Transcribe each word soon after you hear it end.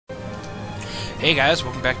Hey guys,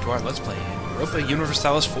 welcome back to our Let's Play Europa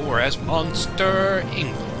Universalis 4 as Munster,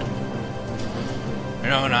 England.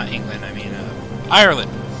 No, not England, I mean, Ireland.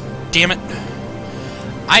 Damn it.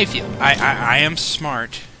 I am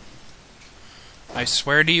smart. I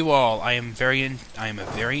swear to you all, I am a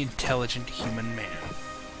very intelligent human man.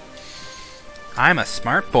 I'm a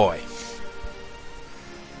smart boy.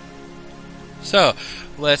 So,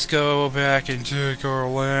 let's go back and take our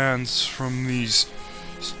lands from these...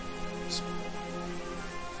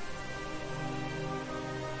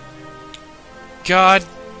 God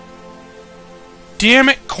damn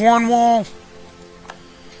it, Cornwall!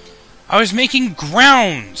 I was making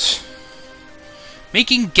grounds!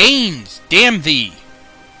 Making gains! Damn thee!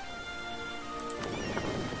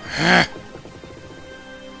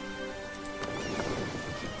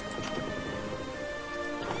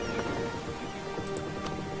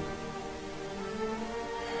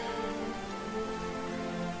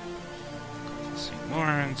 St.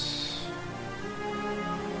 Lawrence...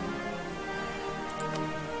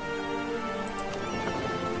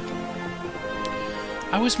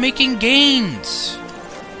 I was making gains!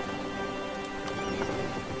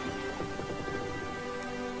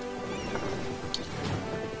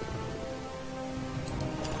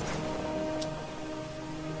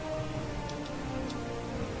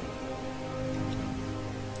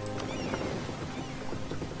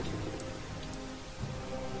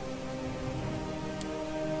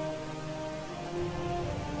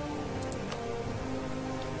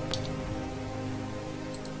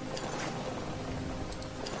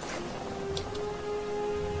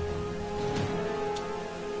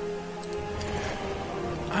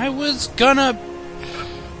 I was gonna...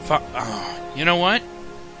 you know what?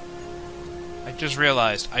 I just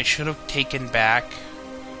realized I should have taken back...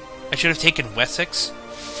 I should have taken Wessex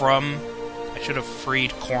from... I should have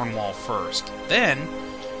freed Cornwall first. Then...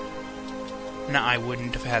 now I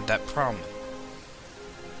wouldn't have had that problem.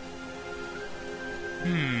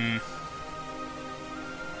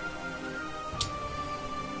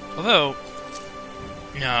 Although...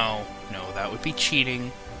 No, that would be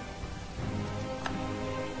cheating.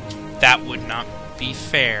 That would not be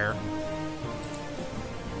fair.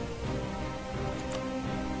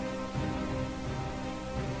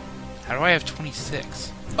 How do I have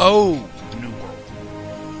 26? Oh! New World.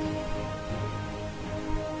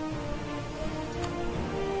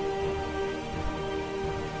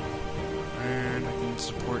 And I can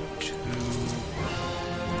support 2 more.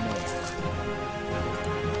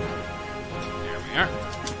 There we are.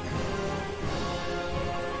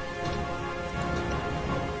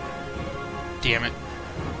 Damn it.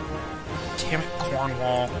 Damn it,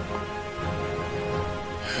 Cornwall. Do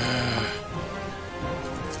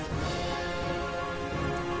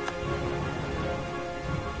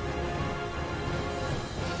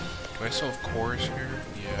I still have cores here?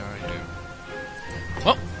 Yeah, I do.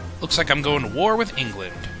 Well, looks like I'm going to war with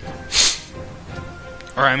England.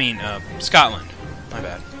 Or, I mean, Scotland. My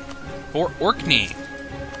bad. Or Orkney.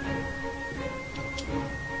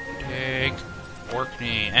 Take...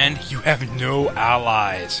 Orkney, and you have no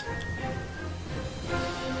allies.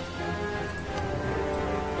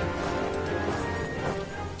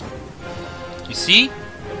 You see?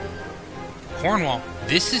 Cornwall,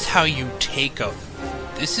 this is how you take a...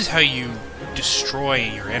 this is how you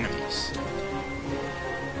destroy your enemies.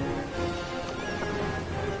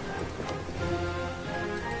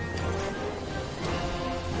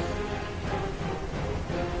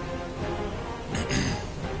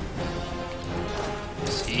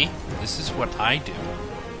 This is what I do.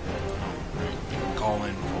 Call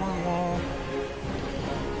in Cornwall.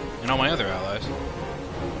 And all my other allies.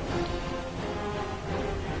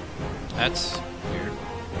 That's weird.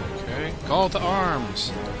 Okay. Call to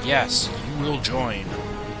arms. Yes, you will join.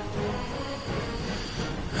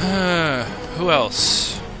 Who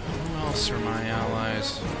else? Who else are my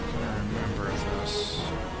allies? I can't remember this.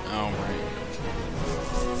 Oh, right.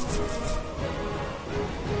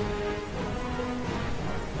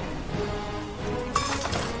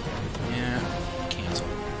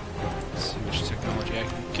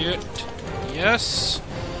 Get. Yes.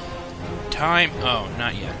 Time. Oh,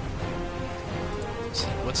 not yet. Let's see.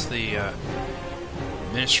 What's the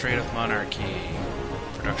administrative monarchy?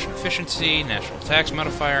 Production efficiency, national tax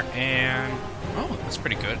modifier, and oh, that's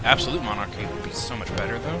pretty good. Absolute monarchy would be so much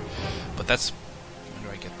better though. But that's when do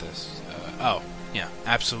I get this? Oh, yeah.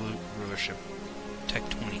 Absolute rulership. Tech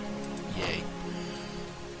 20. Yay.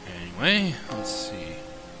 Anyway, let's see.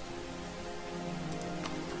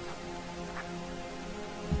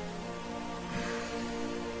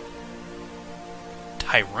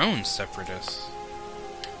 Tyrone separatists.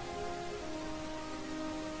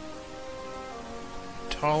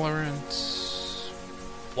 tolerance.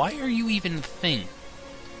 Why are you even a thing?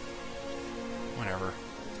 Whatever.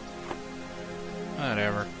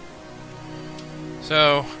 Whatever.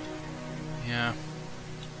 So, yeah.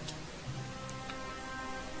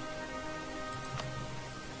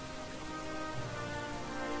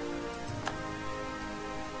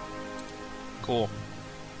 Cool.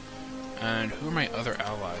 And who are my other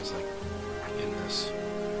allies, like, in this?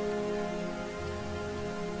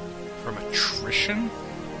 From attrition?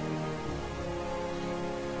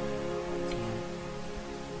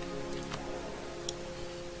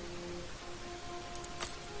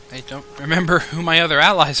 I don't remember who my other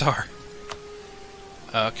allies are.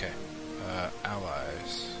 Okay.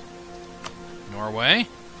 Allies. Norway?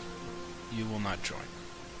 You will not join.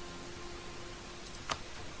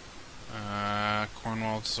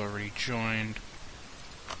 Cornwall's already joined.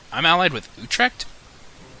 I'm allied with Utrecht?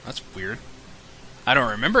 That's weird. I don't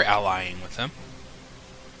remember allying with them.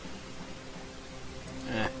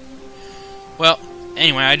 Well,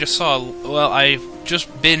 anyway, I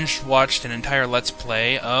just binge-watched an entire Let's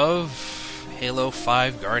Play of Halo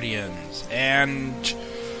 5 Guardians, and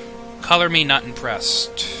color me not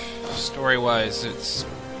impressed. Story-wise, it's...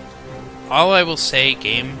 all I will say,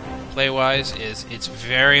 gameplay-wise, is it's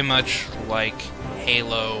very much like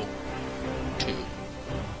Halo 2.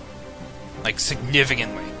 Like,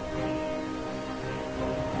 significantly.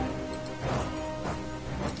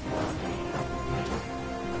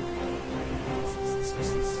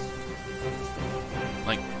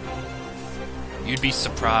 Like, you'd be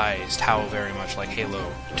surprised how very much like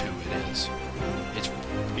Halo 2 it is.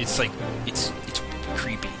 It's like, it's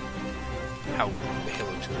creepy how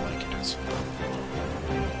Halo 2 like it is.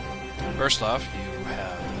 First off, you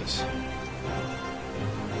have this.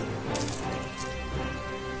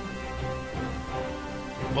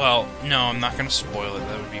 Well, no, I'm not going to spoil it.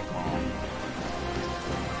 That would be wrong.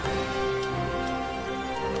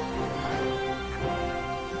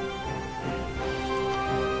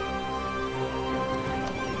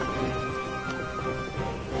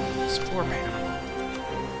 This poor man.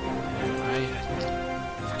 I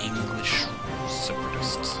had English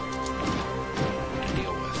separatists to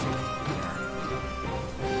deal with.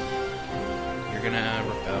 You're gonna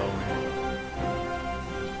rebel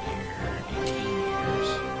in 18 years.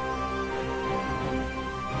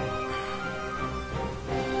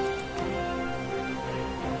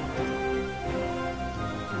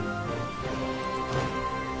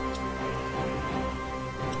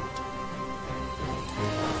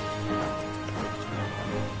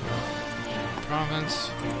 Province,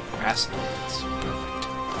 grasslands. Perfect.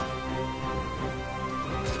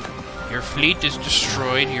 Your fleet is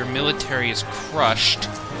destroyed, your military is crushed.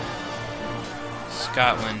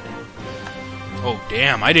 Scotland. Oh,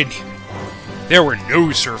 damn, I didn't even... There were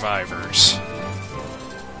no survivors.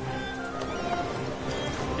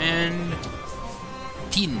 And...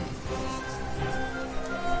 Tin.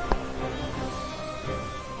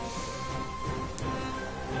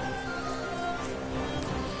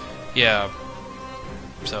 Yeah.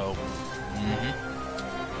 So...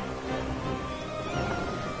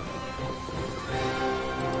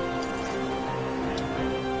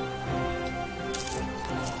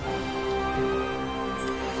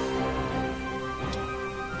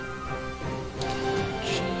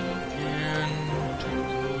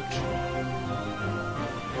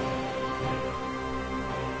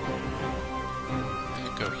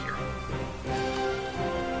 go here.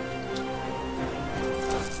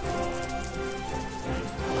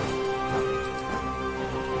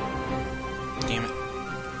 Damn it.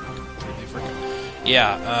 Completely forgot.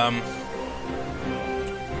 Yeah,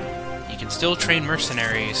 you can still train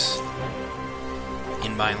mercenaries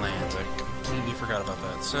in my lands. I completely forgot about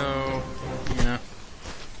that. So, yeah.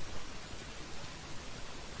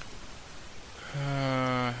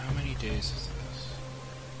 How many days is this?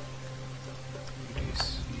 3 days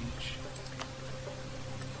siege.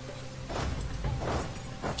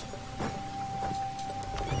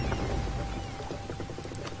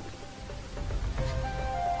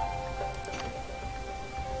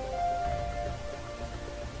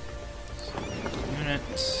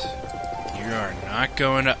 Units. You are not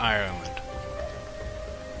going to Ireland.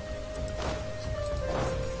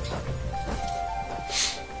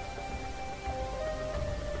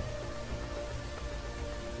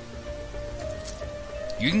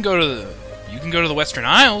 You can go to the Western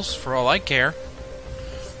Isles for all I care,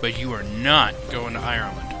 but you are not going to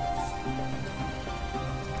Ireland.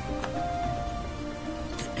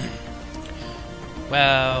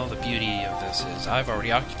 Well, the beauty of this is I've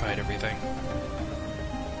already occupied everything.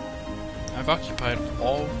 I've occupied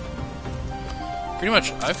all Pretty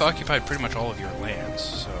much, I've occupied pretty much all of your lands,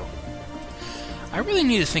 so... I really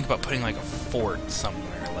need to think about putting, like, a fort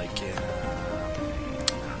somewhere, like in, I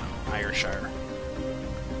don't know, Ayrshire.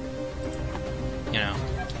 You know.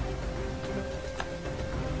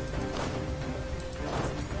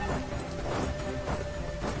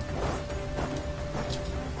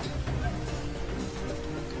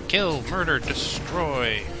 Kill, murder,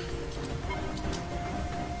 destroy.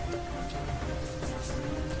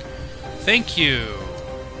 Thank you.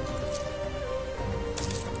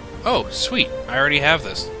 Oh, sweet. I already have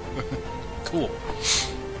this. Cool.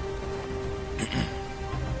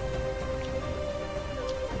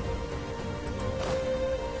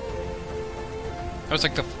 That was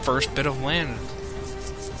like the first bit of land.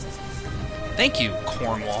 Thank you,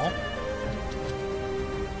 Cornwall.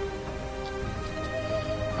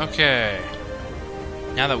 Okay.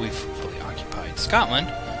 Now that we've fully occupied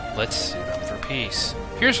Scotland, let's suit up for peace.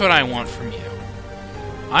 Here's what I want from you.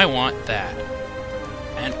 I want that.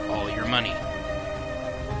 And all your money.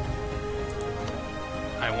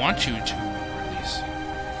 I want you to release.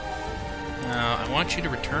 No, I want you to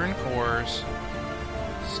return cores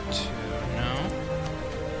to... No.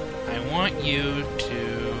 I want you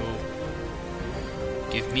to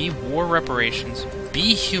give me war reparations,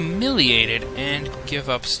 be humiliated, and give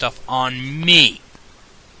up stuff on me.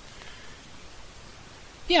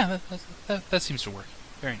 Yeah, that seems to work.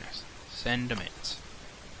 Very nice. Send demands.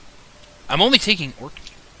 I'm only taking orc.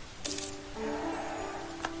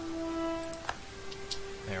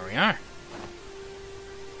 There we are.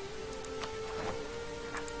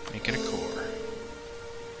 Make it a core.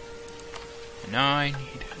 And now I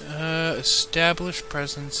need establish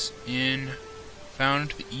presence in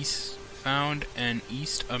found an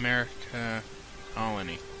East America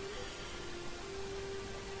colony.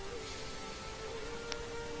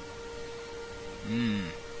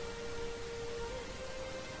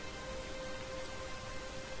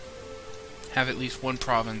 Have at least one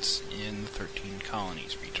province in the 13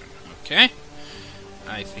 colonies region. Okay.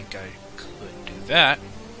 I think I could do that.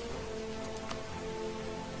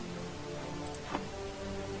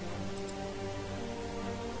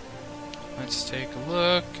 Let's take a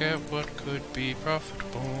look at what could be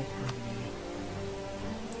profitable for me.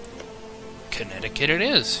 Connecticut it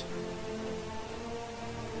is.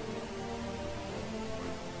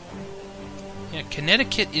 Yeah,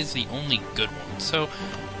 Connecticut is the only good one, so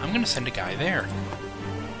I'm going to send a guy there.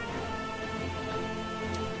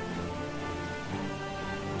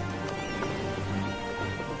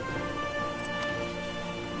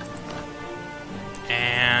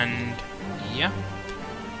 And... yeah.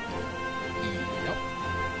 Nope.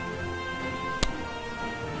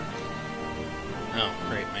 Oh,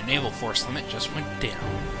 great. My naval force limit just went down.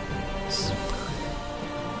 Super.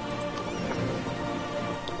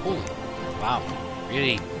 Holy... wow.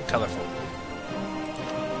 Really colorful.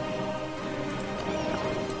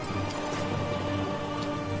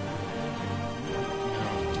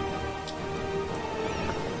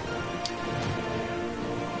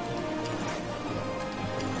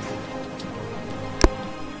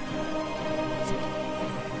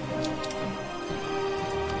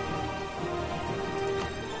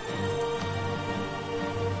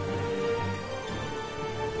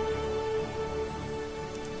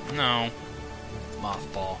 No.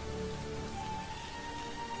 Mothball.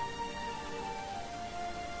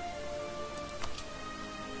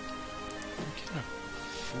 Kind of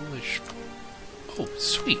foolish. Oh,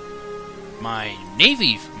 sweet. My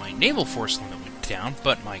naval force limit went down,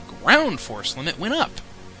 but my ground force limit went up.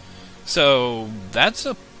 So that's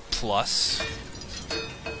a plus.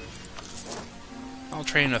 I'll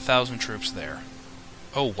train 1,000 troops there.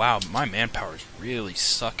 Oh wow, my manpower is really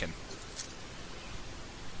sucking.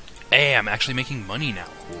 Hey, I'm actually making money now.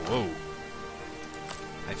 Whoa.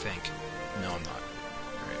 I think. No, I'm not.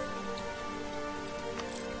 Alright.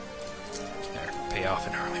 There. Pay off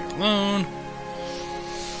an earlier loan.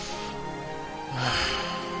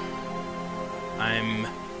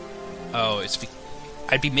 Oh,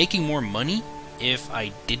 I'd be making more money if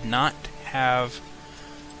I did not have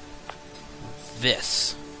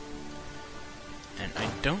this. And I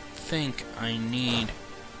don't think I need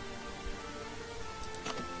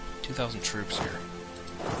 2,000 troops here.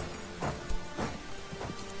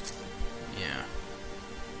 Yeah.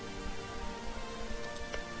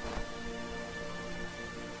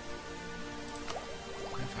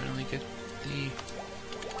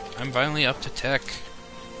 I'm finally up to tech.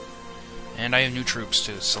 And I have new troops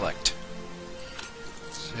to select.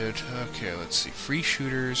 So, okay, let's see. Free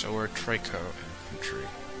shooters or Trico infantry.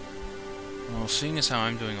 Well, seeing as how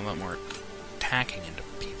I'm doing a lot more attacking into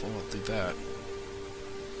people, I'll do that.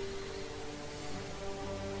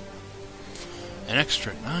 An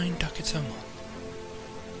extra 9 ducats a month.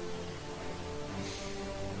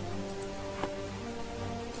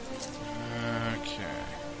 Okay.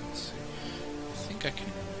 Let's see. I think I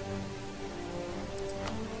can...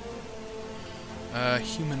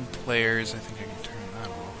 human players, I think I can turn that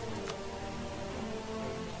off.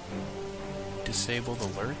 Disabled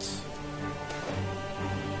alerts.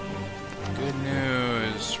 Good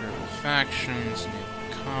news. Rival factions, new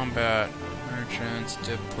combat, merchants,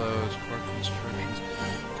 diplos, port constructions,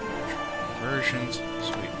 conversions.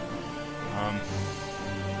 Sweet.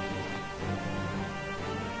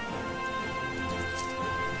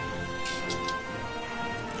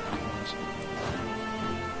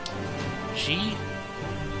 G,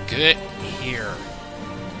 get here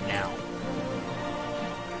now.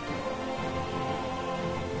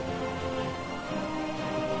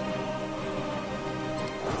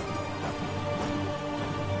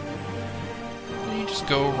 You just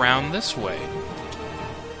go around this way.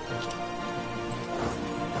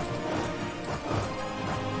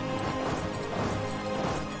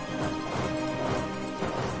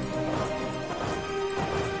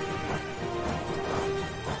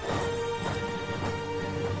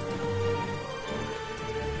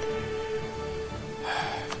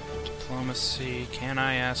 Diplomacy. Can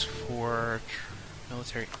I ask for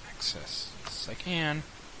military access? Yes, I can.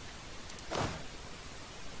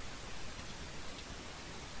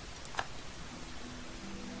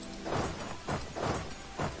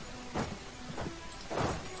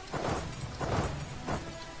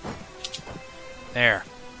 There.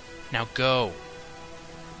 Now go.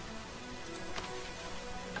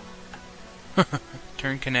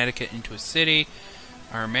 Turn Connecticut into a city.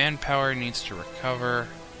 Our manpower needs to recover.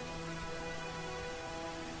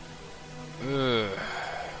 Ugh.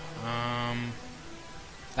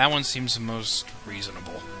 That one seems the most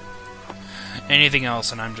reasonable. Anything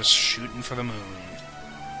else and I'm just shooting for the moon.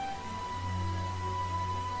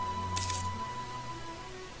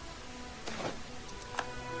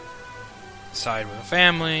 Side with a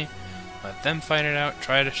family, let them fight it out,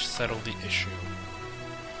 try to settle the issue.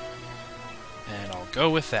 And I'll go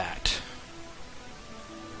with that.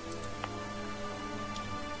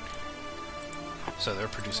 So they're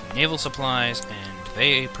producing naval supplies, and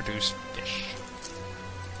they produce fish.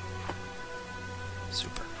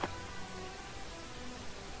 Super.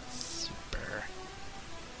 Super.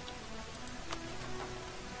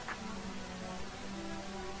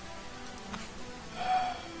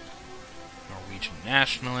 Norwegian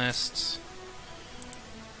nationalists.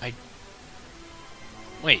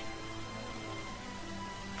 Wait.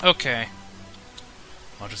 Okay.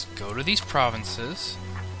 I'll just go to these provinces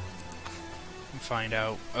and find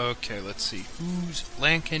out. Okay, let's see. Who's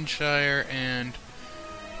Lancashire and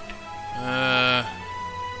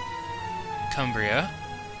Cumbria.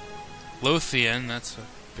 Lothian, that's a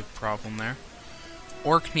big problem there.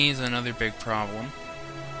 Orkney's another big problem.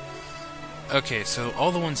 Okay, so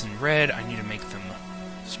all the ones in red, I need to make them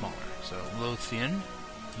smaller. So Lothian,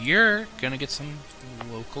 you're gonna get some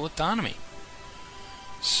local autonomy.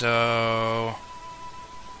 So,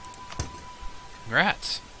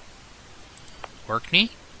 congrats.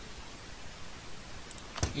 Orkney,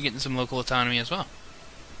 you're getting some local autonomy as well.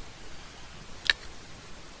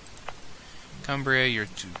 Cumbria, you're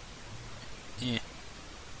too...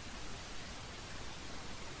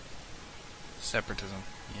 Separatism,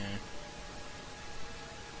 yeah.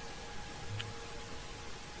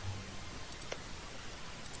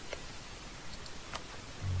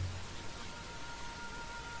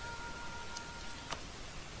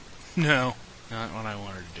 No, not what I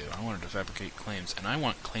wanted to do. I wanted to fabricate claims, and I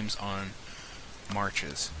want claims on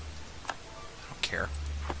marches. I don't care.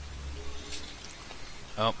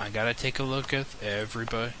 Oh, I gotta take a look at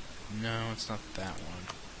everybody. No, it's not that one.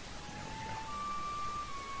 There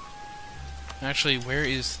we go. Actually, where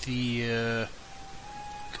is the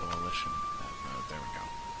coalition? There we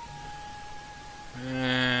go.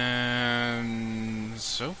 And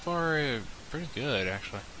so far, pretty good,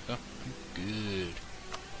 actually. Oh, good.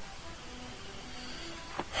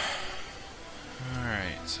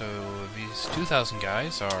 Alright, so these 2,000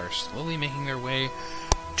 guys are slowly making their way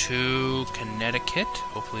to Connecticut.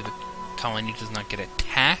 Hopefully the colony does not get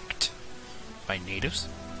attacked by natives.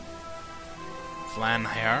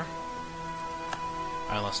 Flanhair.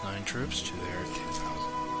 I lost 9 troops to their 2,000.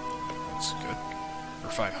 That's good. Or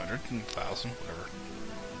 500, 1,000, whatever.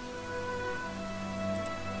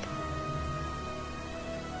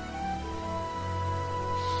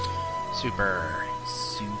 Super.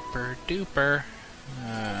 Super duper.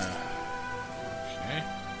 Okay.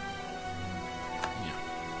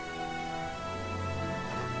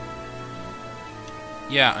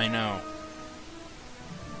 Yeah, I know.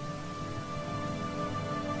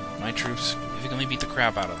 My troops significantly beat the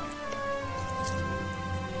crap out of them.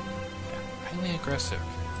 Yeah, highly aggressive.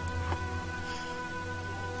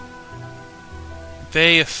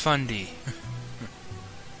 Bay Fundy.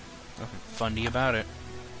 Nothing fundy about it.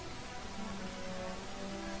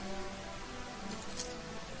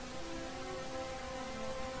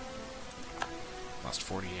 Lost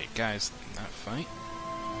 48 guys in that fight.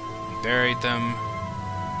 We buried them.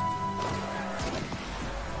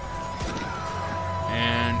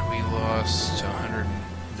 And we lost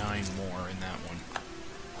 109 more in that one.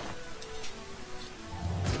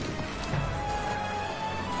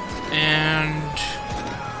 And...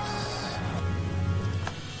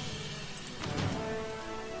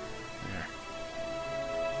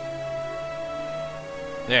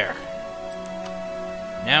 There.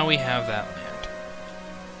 Now we have that land.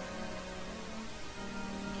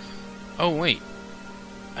 Oh, wait.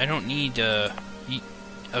 I don't need, okay,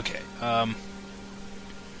 if I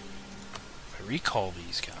recall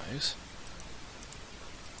these guys...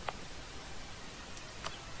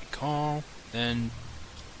 Recall, then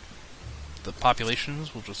the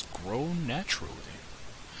populations will just grow naturally.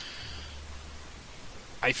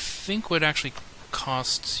 I think what actually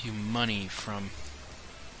costs you money from...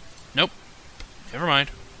 Nope. Never mind.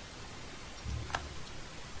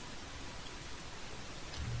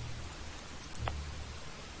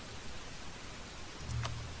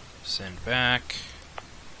 Send back.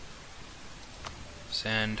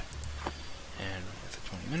 Send. And at the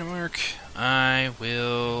 20-minute mark, I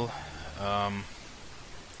will,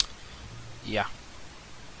 yeah.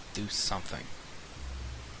 Do something.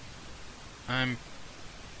 I'm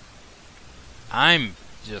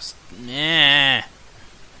just, nah.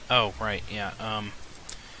 Oh, right, yeah,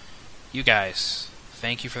 you guys,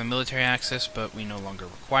 thank you for the military access, but we no longer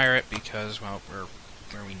require it because, well, we're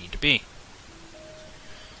where we need to be.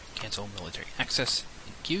 Cancel military access,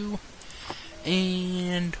 thank you,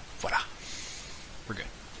 and voila, we're good.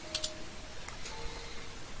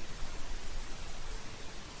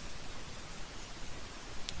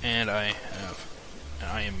 And I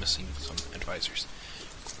am missing some advisors.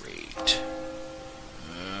 Great.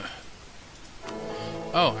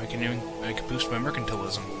 Oh, I can boost my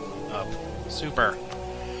mercantilism up. Super.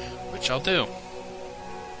 Which I'll do.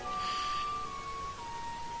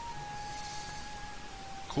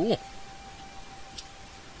 Cool.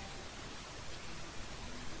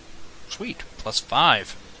 Sweet.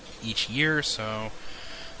 +5 each year, so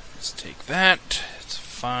let's take that. It's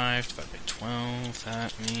 5 divided by 12.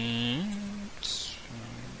 That means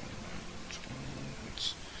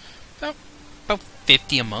about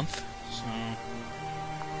 50 a month. So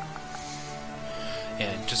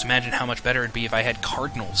yeah, just imagine how much better it'd be if I had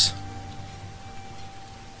cardinals.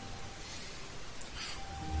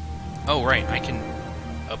 Oh right, I can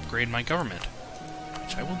upgrade my government,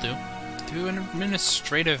 which I will do, to an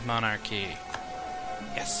administrative monarchy.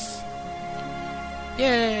 Yes.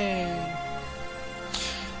 Yay!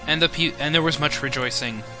 And there was much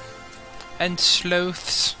rejoicing, and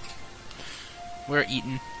sloths were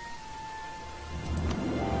eaten.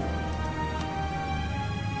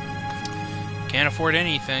 Can't afford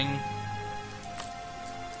anything.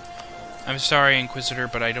 I'm sorry, Inquisitor,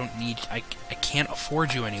 but I don't need... I can't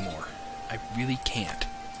afford you anymore. I really can't.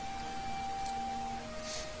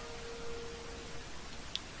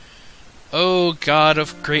 Oh, God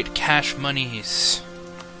of great cash monies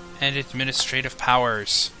and administrative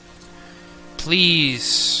powers,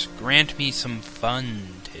 please grant me some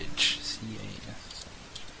fundage.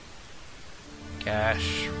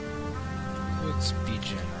 Cash. Let's be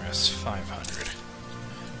generous. 500.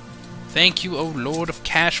 Thank you, O Lord of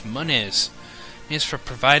Cash Monies. Is for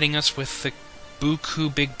providing us with the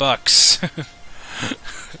buku big bucks.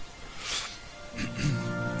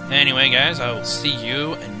 Anyway, guys, I will see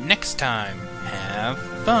you next time. Have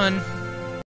fun.